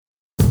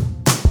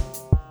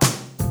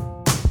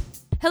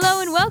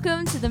Hello and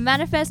welcome to the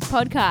Manifest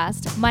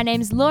podcast. My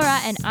name's Laura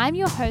and I'm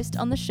your host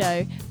on the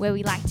show where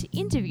we like to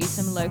interview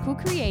some local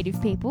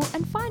creative people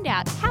and find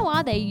out how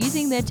are they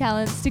using their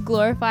talents to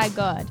glorify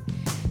God.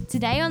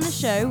 Today on the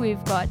show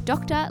we've got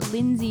Dr.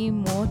 Lindsay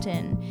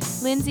Morton.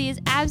 Lindsay is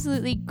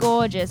absolutely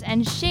gorgeous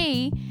and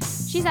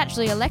she's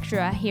actually a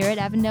lecturer here at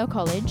Avondale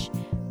College,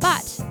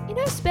 but in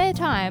her spare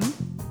time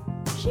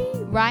she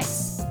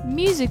writes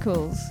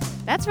musicals.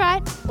 That's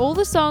right, all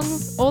the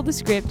songs, all the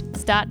script,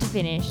 start to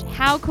finish.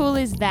 How cool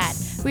is that?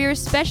 We are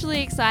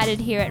especially excited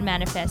here at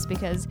Manifest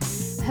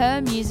because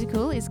her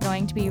musical is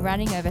going to be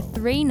running over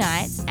 3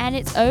 nights and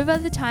it's over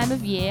the time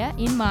of year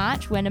in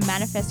March when a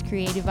Manifest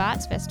Creative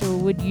Arts Festival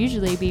would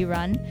usually be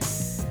run.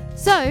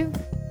 So,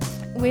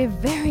 we're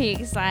very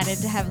excited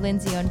to have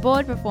Lindsay on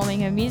board performing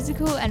her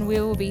musical and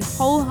we will be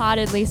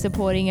wholeheartedly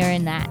supporting her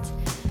in that.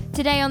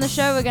 Today on the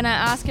show, we're going to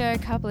ask her a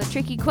couple of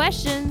tricky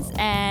questions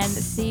and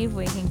see if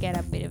we can get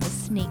a bit of a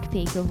sneak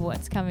peek of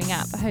what's coming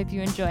up. I hope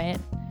you enjoy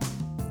it.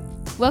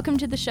 Welcome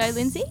to the show,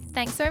 Lindsay.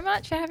 Thanks so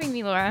much for having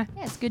me, Laura.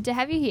 Yeah, it's good to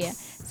have you here.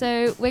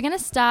 So we're going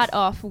to start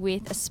off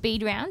with a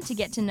speed round to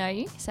get to know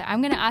you. So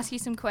I'm going to ask you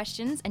some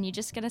questions and you're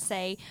just going to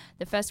say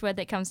the first word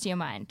that comes to your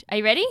mind. Are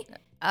you ready?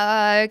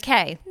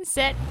 Okay.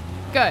 Set,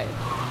 go.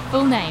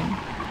 Full name.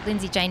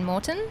 Lindsay Jane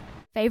Morton.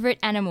 Favorite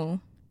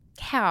animal.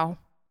 Cow.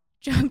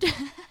 Job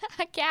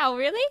a cow,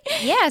 really?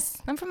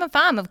 Yes, I'm from a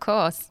farm, of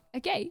course.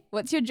 Okay,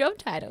 what's your job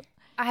title?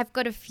 I've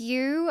got a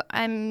few.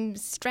 I'm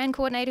Strand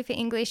Coordinator for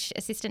English,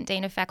 Assistant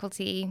Dean of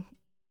Faculty.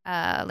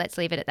 Let's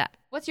leave it at that.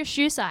 What's your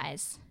shoe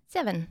size?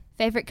 7.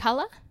 Favorite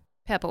colour?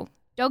 Purple.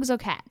 Dogs or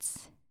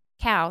cats?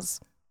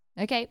 Cows.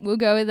 Okay, we'll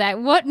go with that.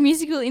 What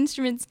musical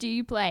instruments do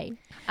you play?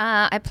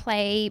 I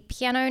play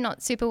piano,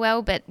 not super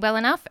well, but well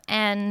enough,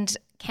 and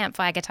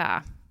campfire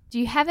guitar. Do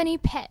you have any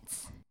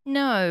pets?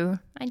 No,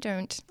 I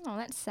don't. Oh,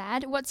 that's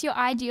sad. What's your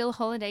ideal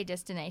holiday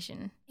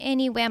destination?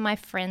 Anywhere my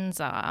friends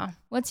are.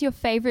 What's your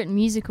favourite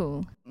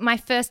musical? My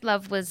first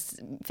love was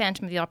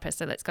Phantom of the Opera,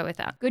 so let's go with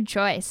that. Good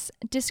choice.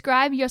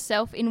 Describe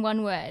yourself in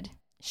one word.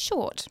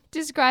 Short.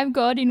 Describe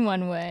God in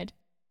one word.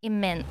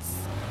 Immense.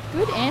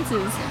 Good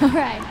answers. All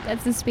right,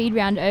 that's the speed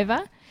round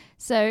over.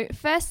 So,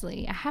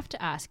 firstly, I have to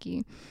ask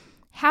you,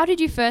 how did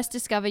you first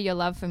discover your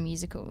love for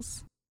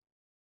musicals?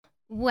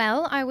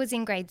 Well, I was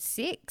in grade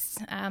 6.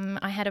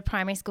 I had a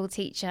primary school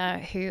teacher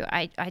who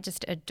I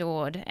just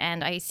adored,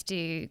 and I used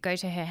to go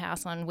to her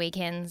house on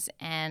weekends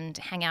and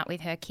hang out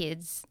with her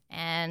kids.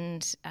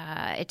 And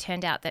it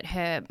turned out that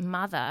her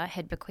mother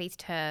had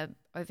bequeathed her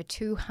over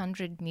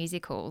 200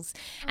 musicals,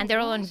 and they're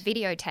all on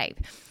videotape.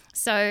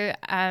 So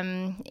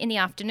in the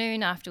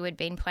afternoon, after we'd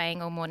been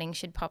playing all morning,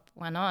 she'd pop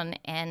one on,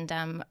 and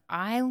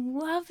I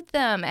loved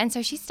them. And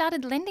so she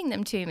started lending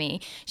them to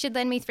me. She'd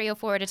lend me 3 or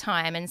 4 at a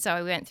time, and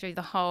so we went through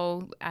the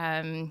whole...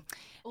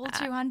 all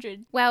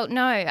 200? Well,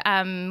 no.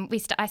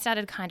 I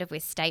started kind of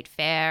with State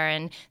Fair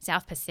and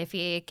South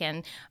Pacific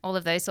and all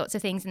of those sorts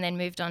of things, and then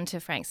moved on to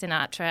Frank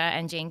Sinatra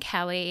and Gene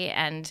Kelly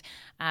and...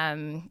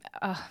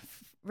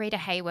 Rita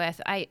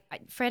Hayworth,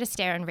 Fred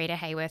Astaire and Rita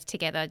Hayworth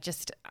together,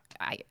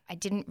 I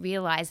didn't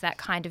realise that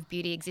kind of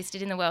beauty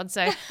existed in the world.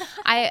 So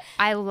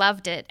I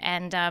loved it.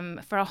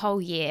 And for a whole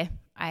year,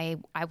 I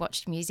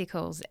watched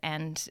musicals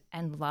and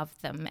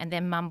loved them. And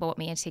then Mum bought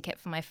me a ticket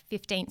for my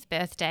 15th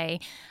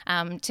birthday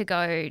to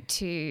go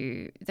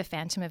to the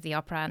Phantom of the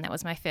Opera. And that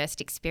was my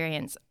first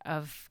experience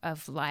of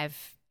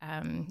live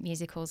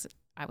musicals.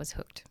 I was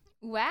hooked.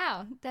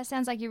 Wow, that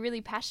sounds like you're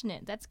really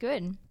passionate. That's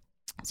good.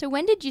 So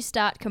when did you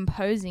start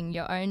composing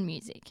your own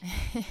music?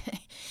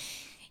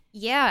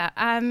 Yeah,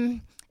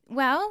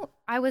 well,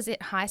 I was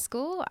at high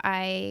school.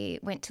 I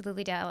went to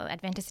Lilydale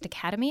Adventist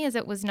Academy, as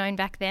it was known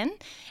back then,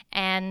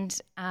 and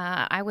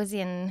I was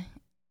in,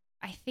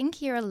 I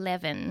think, year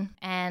 11,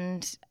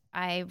 and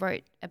I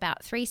wrote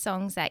about 3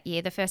 songs that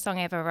year. The first song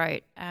I ever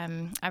wrote,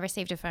 I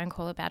received a phone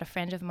call about a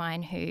friend of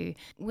mine who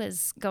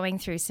was going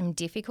through some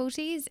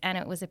difficulties, and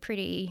it was a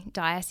pretty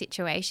dire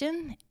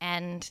situation,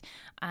 and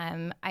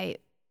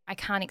I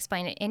can't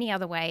explain it any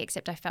other way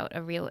except I felt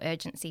a real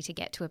urgency to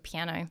get to a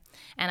piano.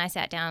 And I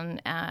sat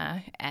down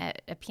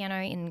at a piano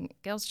in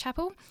Girls'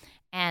 Chapel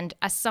and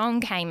a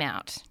song came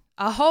out,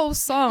 a whole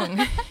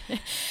song.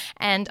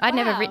 And I'd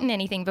never written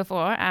anything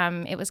before.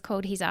 It was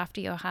called He's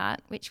After Your Heart,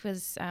 which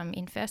was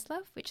in First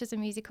Love, which is a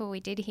musical we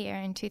did here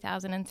in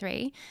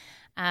 2003.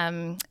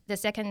 The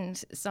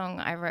second song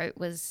I wrote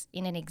was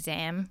in an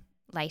exam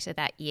later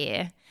that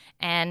year,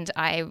 and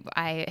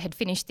I had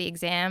finished the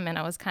exam and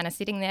I was kind of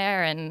sitting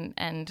there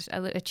and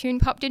a tune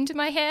popped into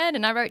my head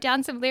and I wrote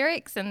down some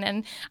lyrics, and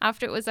then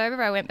after it was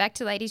over I went back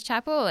to Ladies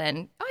Chapel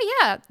and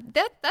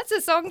that's a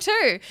song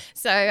too.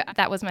 So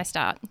that was my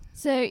start.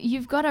 So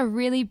you've got a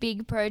really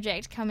big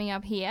project coming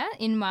up here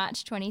in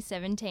March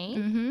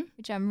 2017,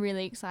 which I'm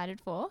really excited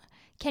for.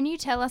 Can you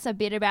tell us a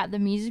bit about the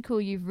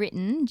musical you've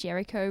written,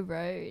 Jericho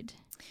Road?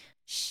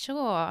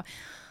 Sure.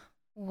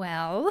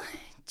 Well,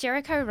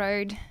 Jericho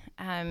Road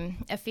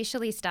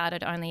officially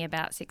started only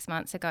about 6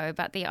 months ago,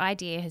 but the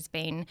idea has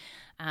been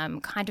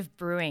kind of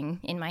brewing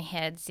in my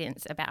head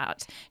since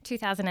about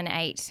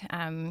 2008.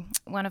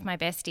 One of my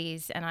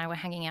besties and I were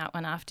hanging out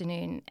one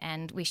afternoon,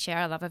 and we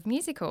share a love of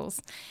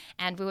musicals.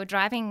 And we were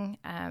driving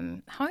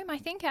home, I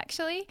think,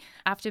 actually,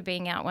 after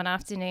being out one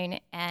afternoon,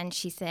 and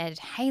she said,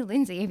 "Hey,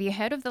 Lindsay, have you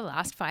heard of The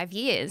Last 5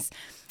 Years?"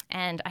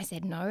 And I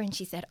said no, and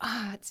she said,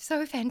 "Oh, it's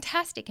so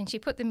fantastic." And she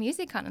put the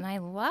music on, and I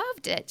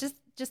loved it,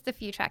 just the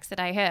few tracks that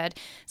I heard.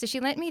 So she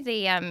lent me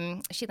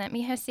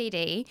her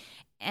CD,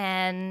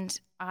 and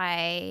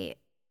I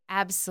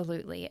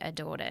absolutely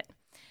adored it.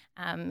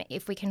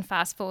 If we can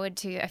fast forward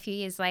to a few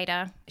years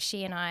later,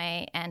 she and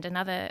I and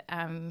another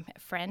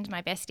friend,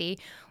 my bestie,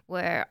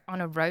 were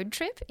on a road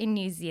trip in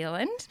New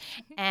Zealand,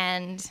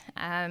 and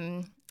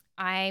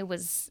I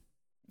was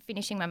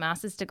finishing my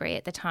master's degree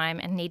at the time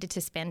and needed to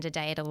spend a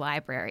day at a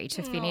library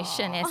to finish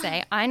an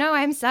essay. I know,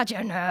 I'm such a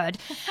nerd.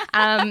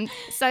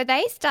 So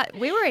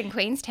we were in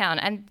Queenstown,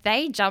 and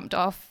they jumped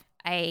off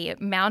a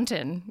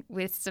mountain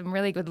with some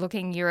really good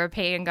looking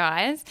European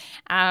guys.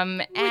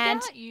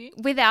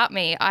 Without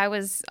me, I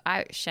was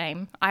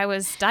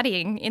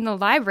studying in the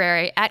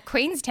library at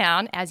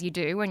Queenstown, as you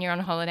do when you're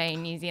on holiday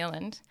in New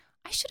Zealand.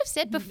 I should have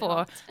said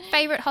before,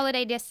 favourite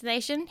holiday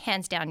destination,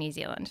 hands down New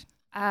Zealand.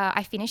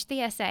 I finished the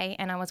essay,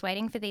 and I was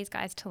waiting for these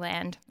guys to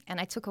land, and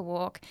I took a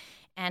walk,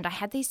 and I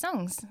had these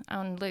songs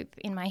on loop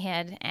in my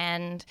head,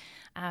 and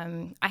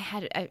I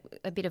had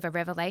a bit of a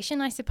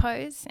revelation, I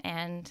suppose,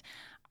 and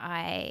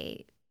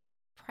I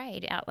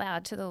prayed out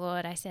loud to the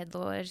Lord. I said,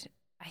 "Lord,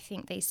 I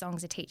think these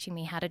songs are teaching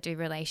me how to do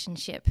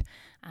relationship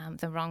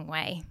the wrong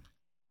way.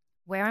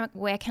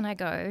 Where can I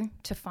go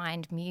to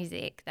find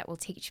music that will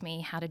teach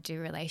me how to do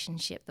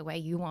relationship the way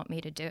you want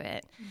me to do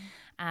it?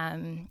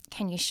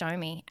 Can you show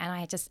me?" And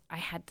I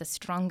had the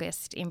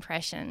strongest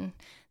impression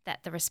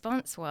that the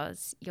response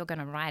was, "You're going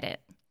to write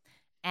it."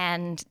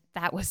 And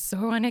that was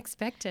so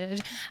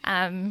unexpected.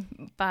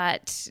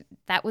 But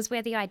that was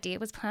where the idea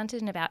was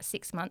planted. And about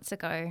 6 months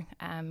ago,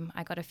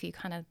 I got a few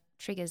kind of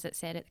triggers that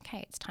said, "Okay,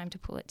 it's time to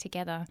pull it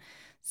together."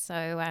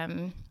 So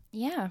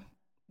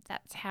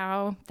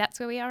that's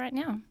where we are right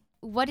now.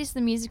 What is the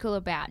musical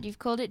about? You've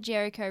called it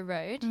Jericho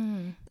Road.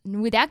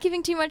 Without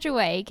giving too much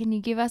away, can you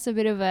give us a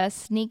bit of a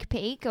sneak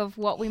peek of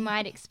what we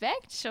might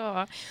expect?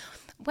 Sure.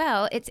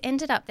 Well, it's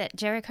ended up that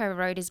Jericho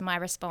Road is my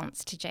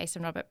response to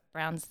Jason Robert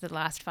Brown's The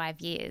Last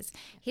 5 Years.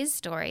 His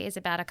story is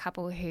about a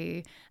couple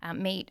who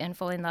meet and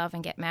fall in love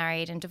and get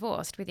married and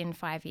divorced within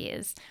 5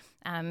 years.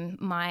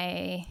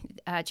 My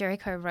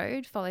Jericho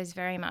Road follows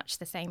very much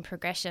the same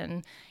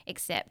progression,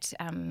 except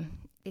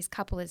this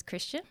couple is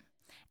Christian.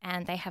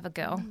 And they have a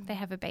girl. They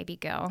have a baby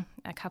girl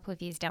a couple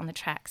of years down the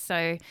track.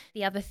 So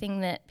the other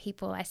thing that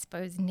people, I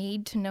suppose,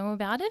 need to know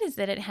about it is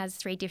that it has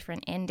 3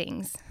 different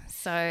endings.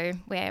 So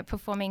we're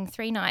performing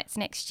 3 nights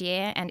next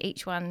year, and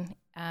each one,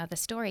 the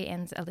story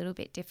ends a little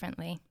bit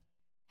differently.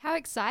 How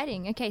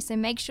exciting. Okay, so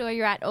make sure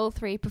you're at all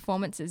 3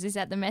 performances. Is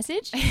that the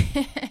message?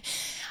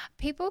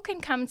 People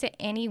can come to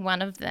any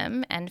one of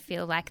them and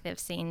feel like they've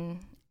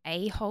seen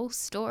a whole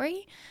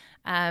story.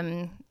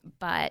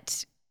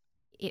 But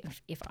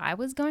if I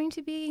was going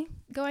to be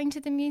going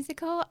to the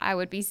musical, I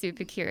would be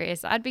super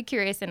curious. I'd be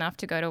curious enough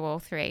to go to all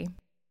 3.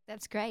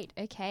 That's great.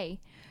 Okay.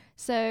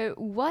 So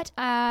what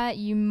are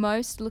you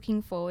most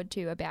looking forward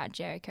to about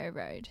Jericho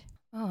Road?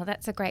 Oh,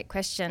 that's a great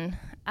question.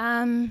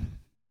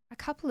 A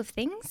couple of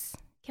things.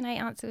 Can I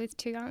answer with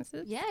 2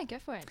 answers? Yeah, go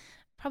for it.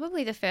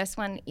 Probably the first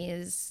one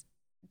is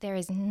there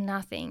is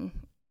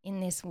nothing in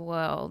this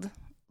world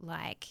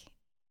like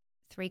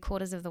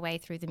 3/4 of the way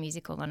through the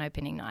musical on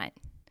opening night.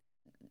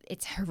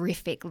 It's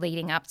horrific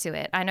leading up to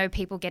it. I know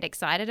people get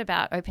excited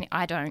about opening.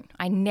 I don't.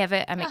 I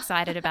never am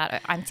excited about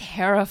it. I'm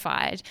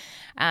terrified.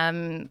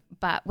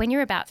 But when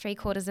you're about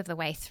 3/4 of the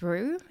way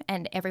through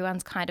and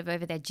everyone's kind of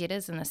over their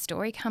jitters and the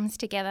story comes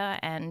together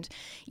and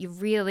you're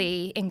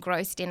really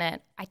engrossed in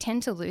it, I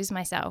tend to lose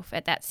myself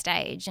at that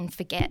stage and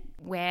forget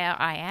where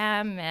I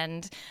am.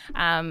 And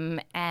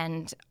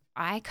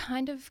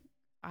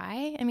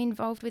I am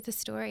involved with the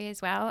story as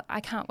well.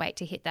 I can't wait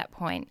to hit that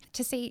point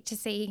to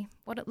see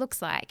what it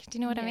looks like. Do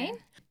you know what I mean?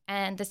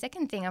 And the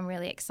second thing I'm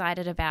really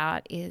excited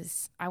about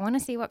is I want to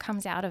see what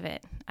comes out of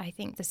it. I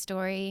think the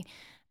story,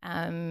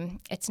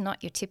 it's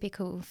not your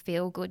typical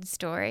feel-good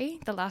story.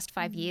 The Last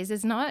 5 Years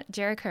is not.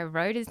 Jericho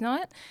Road is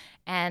not.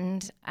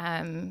 And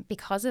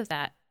because of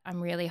that, I'm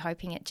really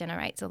hoping it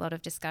generates a lot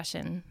of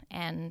discussion,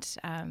 and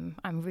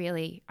I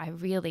really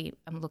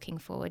am looking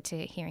forward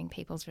to hearing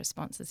people's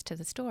responses to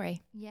the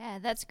story. Yeah,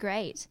 that's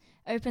great.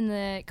 Open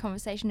the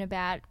conversation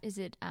about, is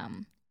it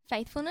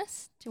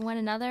faithfulness to one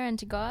another and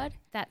to God?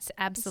 That's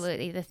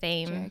absolutely the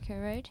theme. Jericho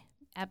Road.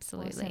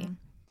 Absolutely. Awesome.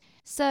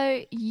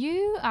 So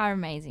you are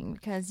amazing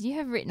because you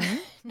have written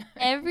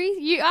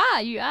you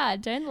are,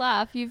 don't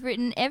laugh. You've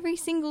written every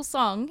single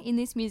song in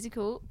this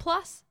musical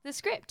plus the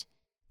script.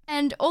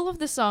 And all of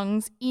the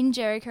songs in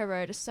Jericho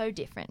Road are so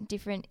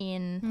different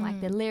in like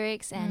the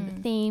lyrics and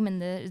the theme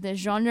and the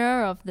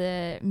genre of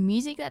the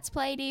music that's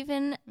played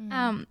even.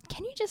 Can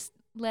you just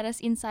let us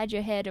inside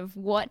your head of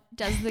what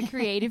does the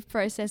creative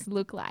process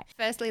look like?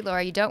 Firstly,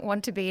 Laura, you don't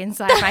want to be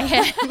inside my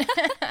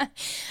head.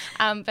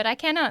 But I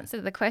can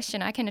answer the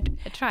question. I can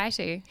try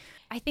to.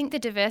 I think the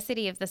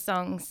diversity of the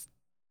songs,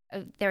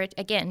 there are,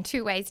 again,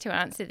 two ways to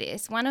answer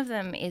this. One of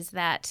them is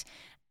that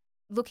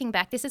looking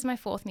back, this is my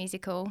fourth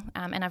musical,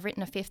 and I've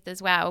written a fifth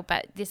as well,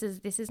 but this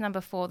is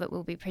number 4 that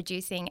we'll be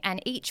producing,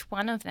 and each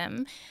one of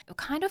them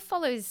kind of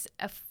follows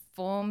a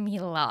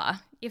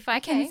formula, if I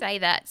can say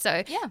that.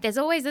 So there's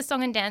always a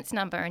song and dance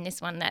number in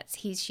this one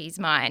that's His, She's,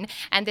 Mine,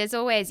 and there's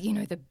always,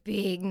 the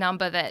big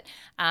number that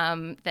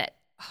that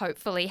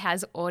hopefully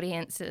has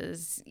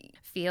audiences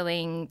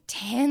feeling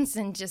tense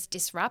and just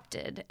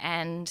disrupted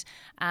and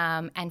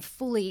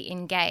fully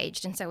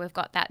engaged. And so we've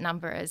got that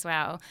number as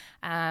well.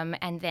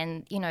 And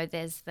then,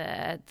 there's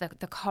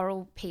the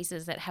choral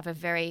pieces that have a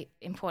very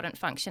important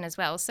function as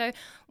well. So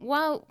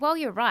while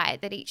you're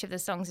right that each of the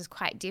songs is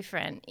quite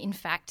different, in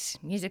fact,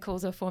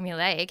 musicals are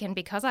formulaic. And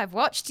because I've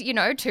watched,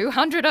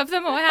 200 of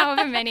them or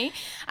however many,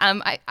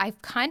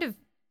 I've kind of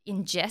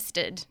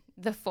ingested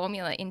the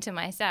formula into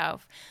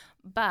myself.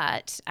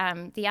 But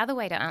the other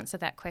way to answer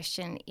that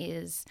question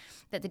is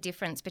that the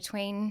difference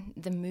between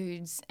the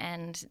moods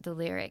and the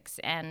lyrics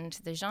and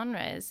the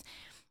genres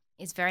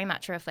is very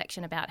much a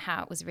reflection about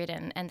how it was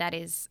written, and that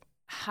is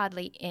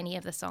hardly any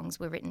of the songs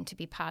were written to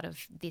be part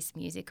of this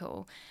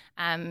musical.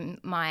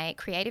 My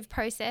creative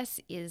process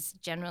is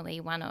generally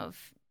one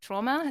of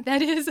trauma.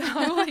 That is,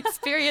 I will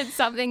experience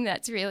something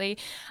that's really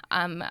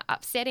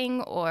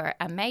upsetting or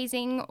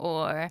amazing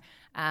or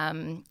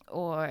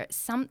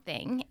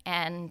something,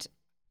 and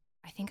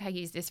I think I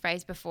used this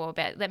phrase before,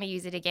 but let me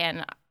use it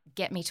again.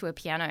 Get me to a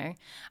piano.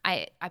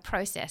 I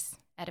process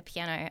at a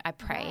piano. I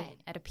pray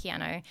at a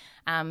piano.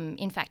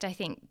 In fact, I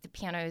think the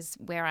piano is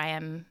where I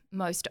am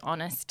most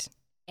honest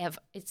ever.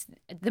 It's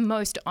the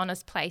most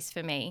honest place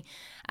for me.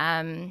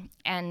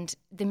 And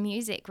the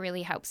music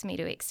really helps me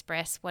to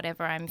express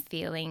whatever I'm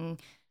feeling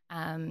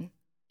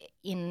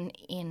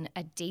in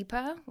a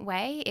deeper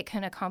way. It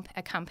can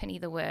accompany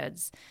the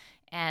words.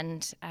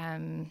 And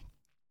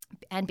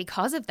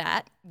because of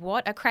that,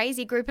 what a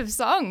crazy group of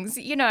songs,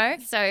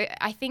 So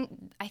I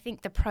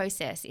think the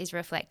process is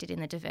reflected in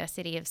the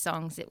diversity of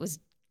songs. It was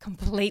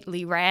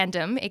completely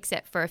random,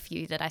 except for a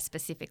few that I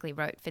specifically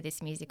wrote for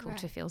this musical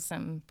to fill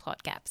some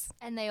plot gaps.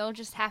 And they all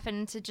just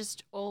happen to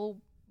just all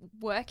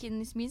work in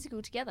this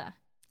musical together.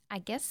 I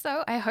guess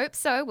so. I hope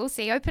so. We'll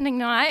see opening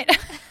night.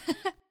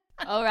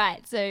 All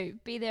right. So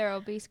be there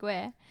or be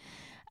square.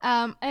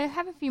 I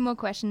have a few more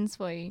questions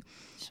for you.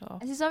 Sure.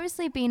 This has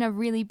obviously been a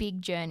really big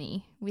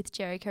journey with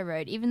Jericho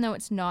Road, even though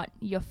it's not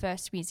your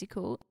first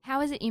musical.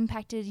 How has it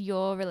impacted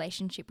your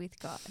relationship with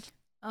God?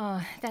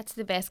 Oh, that's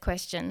the best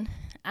question.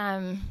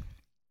 I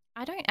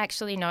don't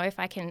actually know if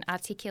I can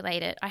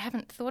articulate it. I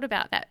haven't thought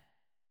about that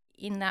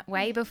in that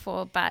way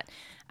before, but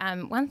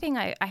one thing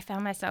I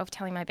found myself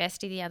telling my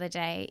bestie the other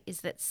day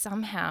is that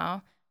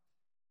somehow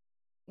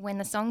when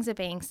the songs are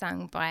being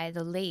sung by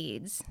the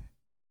leads,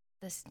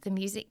 the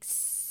music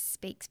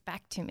speaks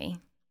back to me,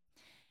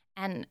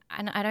 and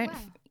I don't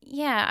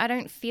I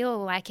don't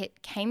feel like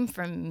it came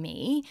from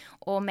me,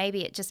 or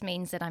maybe it just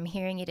means that I'm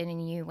hearing it in a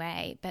new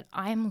way, but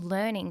I'm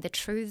learning the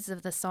truths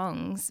of the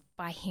songs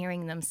by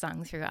hearing them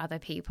sung through other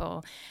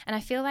people. And I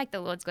feel like the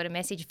Lord's got a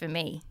message for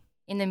me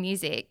in the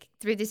music,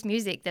 through this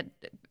music that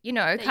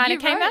kind of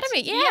came out of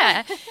me.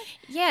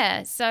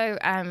 Yeah. So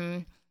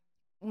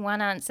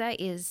one answer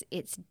is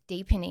it's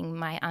deepening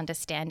my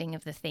understanding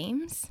of the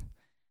themes.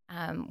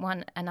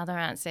 Another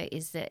answer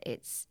is that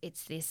it's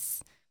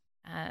this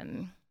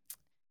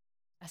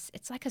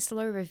it's like a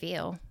slow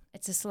reveal.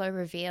 It's a slow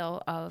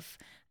reveal of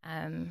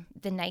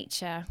the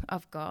nature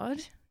of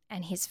God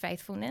and His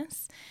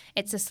faithfulness.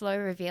 It's a slow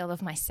reveal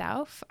of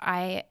myself.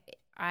 I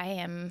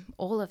am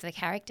all of the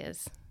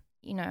characters.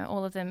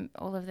 All of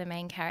the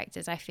main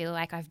characters. I feel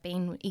like I've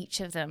been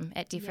each of them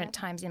at different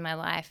times in my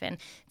life, and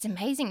it's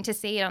amazing to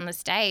see it on the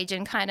stage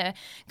and kind of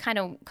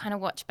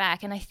watch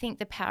back. And I think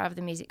the power of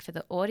the music for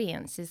the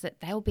audience is that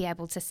they'll be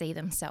able to see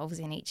themselves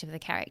in each of the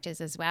characters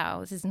as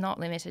well. This is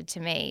not limited to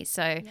me.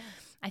 So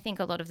I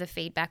think a lot of the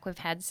feedback we've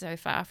had so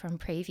far from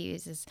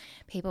previews is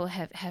people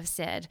have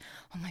said,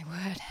 oh my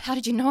word, how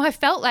did you know I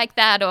felt like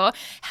that? Or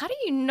how do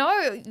you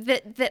know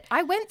that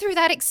I went through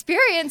that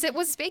experience? It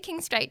was speaking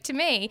straight to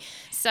me.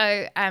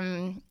 So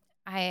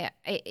I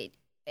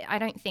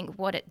don't think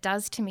what it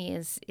does to me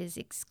is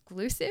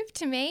exclusive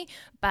to me,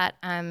 but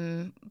I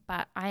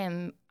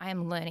am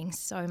learning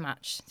so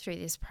much through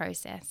this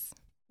process.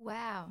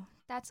 Wow,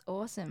 that's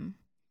awesome.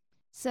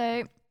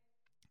 So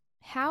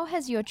how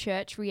has your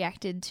church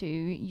reacted to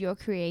your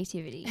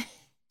creativity?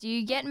 Do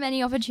you get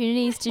many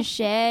opportunities to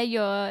share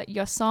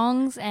your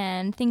songs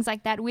and things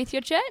like that with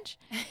your church?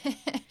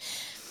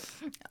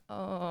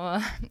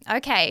 Oh,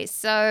 okay.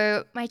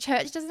 So my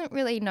church doesn't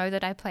really know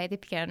that I play the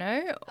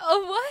piano.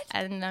 Oh, what?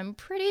 And I'm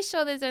pretty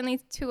sure there's only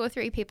 2 or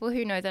 3 people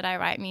who know that I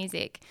write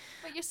music.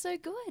 But you're so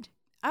good.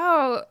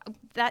 Oh,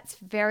 that's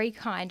very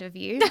kind of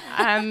you.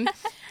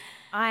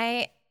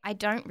 I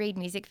don't read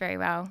music very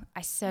well.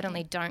 I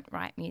certainly don't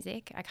write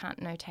music. I can't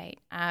notate.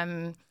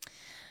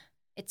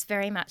 It's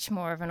very much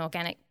more of an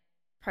organic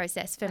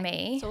process for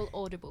me. It's all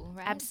audible,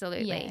 right?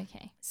 Absolutely. Yeah,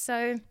 okay.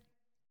 So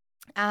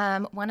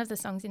one of the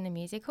songs in the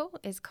musical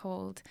is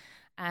called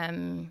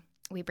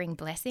We Bring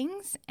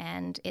Blessings,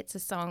 and it's a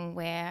song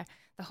where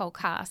the whole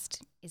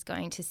cast is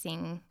going to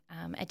sing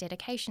a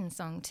dedication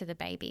song to the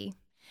baby.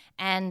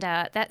 And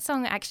that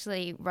song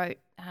actually wrote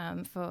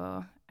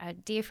for a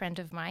dear friend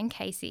of mine,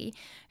 Casey,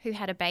 who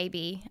had a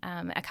baby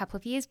a couple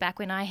of years back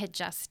when I had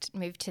just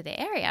moved to the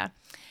area.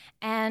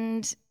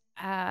 And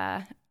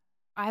I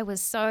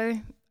was so,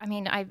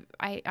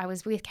 I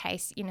was with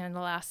Case, in the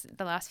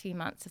last few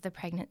months of the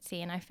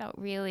pregnancy, and I felt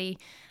really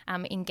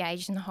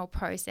engaged in the whole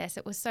process.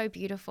 It was so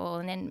beautiful.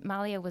 And then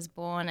Malia was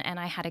born, and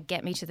I had a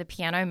get me to the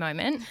piano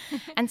moment.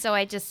 And so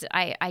I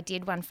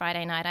did one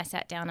Friday night. I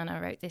sat down and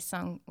I wrote this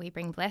song, We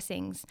Bring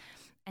Blessings.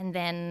 And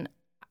then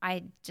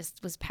I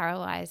just was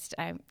paralyzed.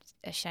 I'm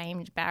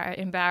ashamed,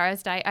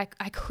 embarrassed. I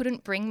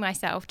couldn't bring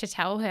myself to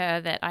tell her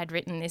that I'd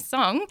written this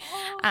song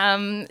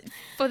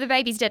for the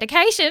baby's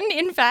dedication,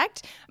 in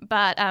fact.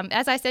 But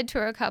as I said to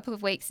her a couple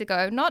of weeks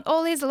ago, not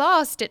all is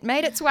lost. It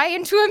made its way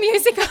into a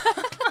musical.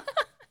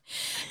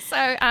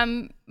 So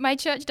my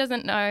church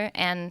doesn't know,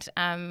 and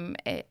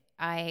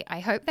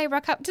I hope they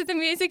rock up to the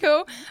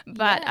musical,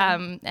 but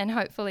and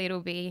hopefully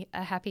it'll be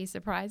a happy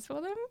surprise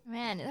for them.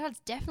 Man, that'll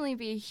definitely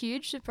be a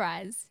huge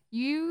surprise.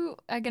 You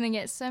are going to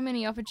get so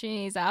many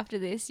opportunities after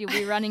this. You'll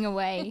be running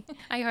away.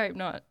 I hope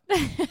not.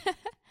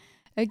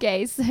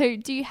 Okay, so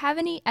do you have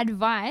any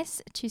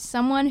advice to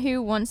someone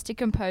who wants to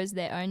compose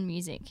their own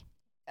music?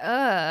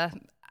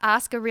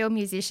 Ask a real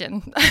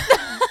musician.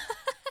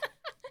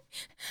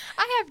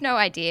 I have no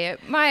idea.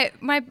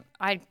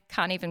 I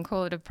can't even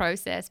call it a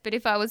process, but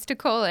if I was to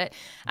call it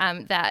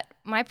that,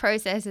 my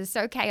process is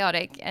so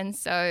chaotic and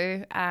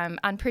so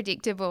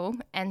unpredictable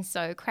and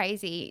so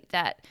crazy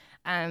that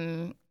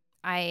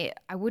I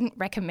wouldn't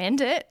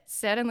recommend it,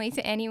 certainly,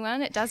 to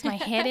anyone. It does my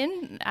head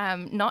in.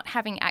 Not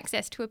having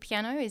access to a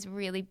piano is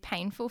really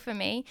painful for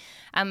me.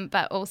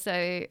 But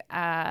also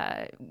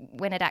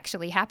when it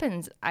actually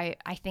happens, I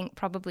think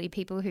probably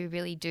people who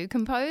really do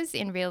compose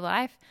in real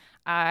life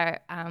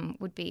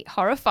would be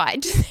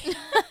horrified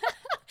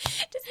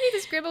to see the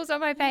scribbles on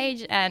my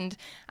page and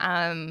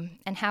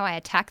how I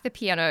attack the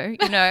piano,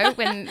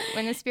 when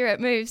the spirit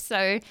moves.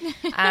 So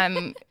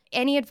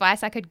any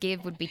advice I could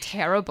give would be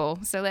terrible.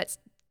 So let's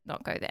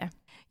not go there.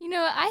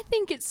 I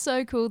think it's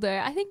so cool though.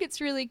 I think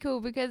it's really cool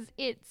because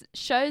it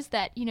shows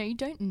that, you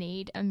don't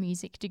need a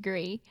music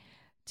degree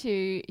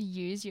to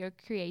use your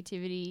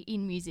creativity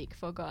in music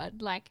for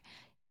God. Like,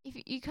 if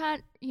you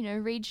can't,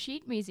 read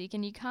sheet music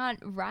and you can't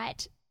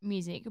write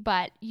music,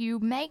 but you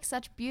make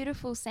such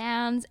beautiful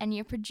sounds and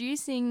you're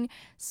producing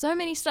so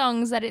many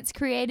songs that it's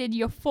created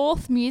your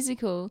 4th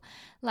musical.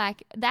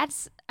 Like,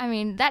 that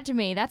to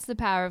me, that's the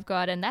power of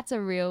God, and that's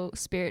a real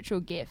spiritual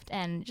gift,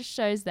 and just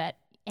shows that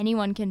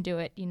anyone can do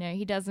it.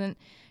 He doesn't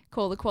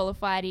call the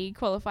qualified, he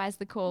qualifies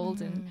the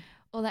called and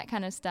all that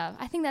kind of stuff.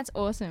 I think that's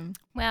awesome.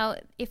 Well,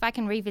 if I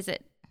can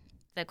revisit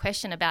the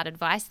question about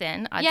advice,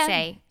 then I'd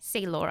say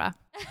see Laura.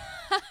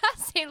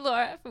 See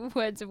Laura for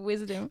words of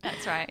wisdom.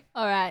 That's right.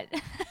 All right.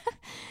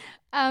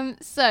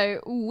 So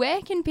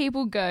where can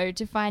people go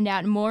to find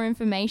out more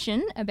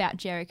information about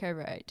Jericho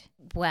Road?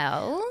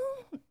 Well,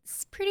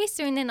 pretty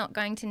soon they're not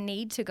going to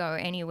need to go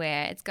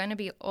anywhere. It's going to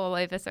be all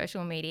over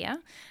social media.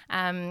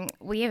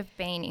 We have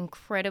been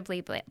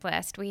incredibly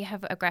blessed. We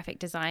have a graphic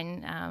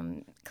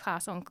design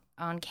class on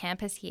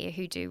campus here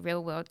who do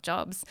real world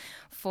jobs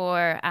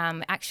for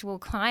actual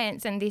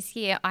clients, and this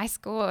year I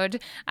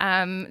scored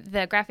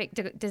the graphic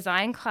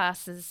design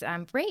classes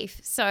brief.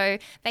 So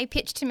they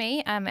pitched to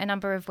me a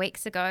number of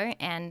weeks ago,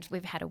 and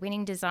we've had a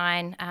winning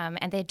design,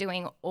 and they're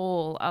doing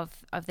all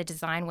of the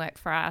design work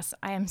for us.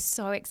 I am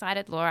so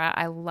excited, Laura.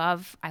 I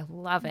love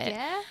it.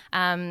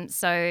 Yeah.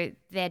 So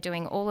they're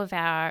doing all of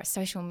our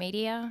social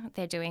media.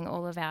 They're doing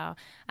all of our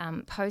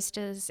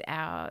posters,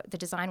 the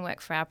design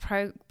work for our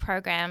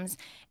programs.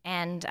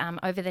 And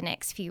over the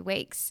next few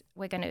weeks,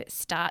 we're going to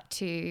start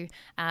to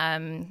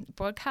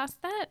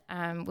broadcast that.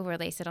 We'll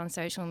release it on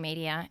social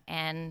media.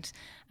 And,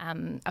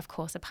 of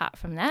course, apart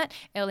from that,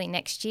 early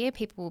next year,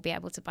 people will be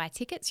able to buy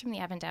tickets from the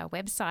Avondale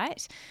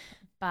website.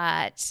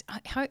 But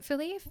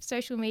hopefully, if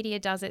social media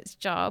does its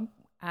job,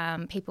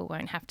 people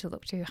won't have to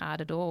look too hard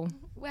at all.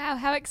 Wow,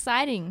 how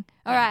exciting.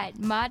 All right,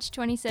 March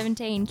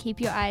 2017, keep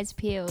your eyes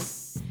peeled.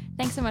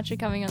 Thanks so much for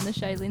coming on the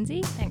show,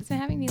 Lindsay. Thanks for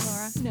having me,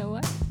 Laura. No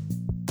worries.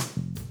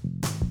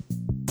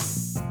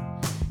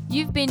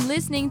 You've been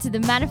listening to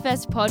the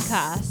Manifest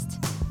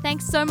podcast.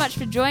 Thanks so much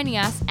for joining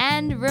us,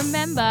 and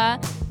remember,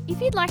 if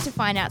you'd like to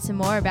find out some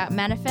more about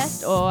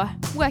Manifest or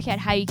work out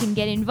how you can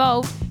get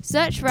involved,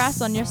 search for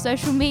us on your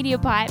social media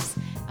pipes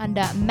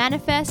under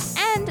Manifest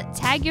and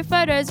tag your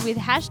photos with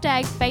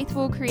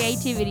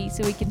 #FaithfulCreativity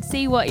so we can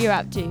see what you're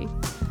up to.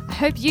 I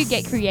hope you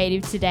get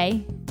creative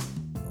today.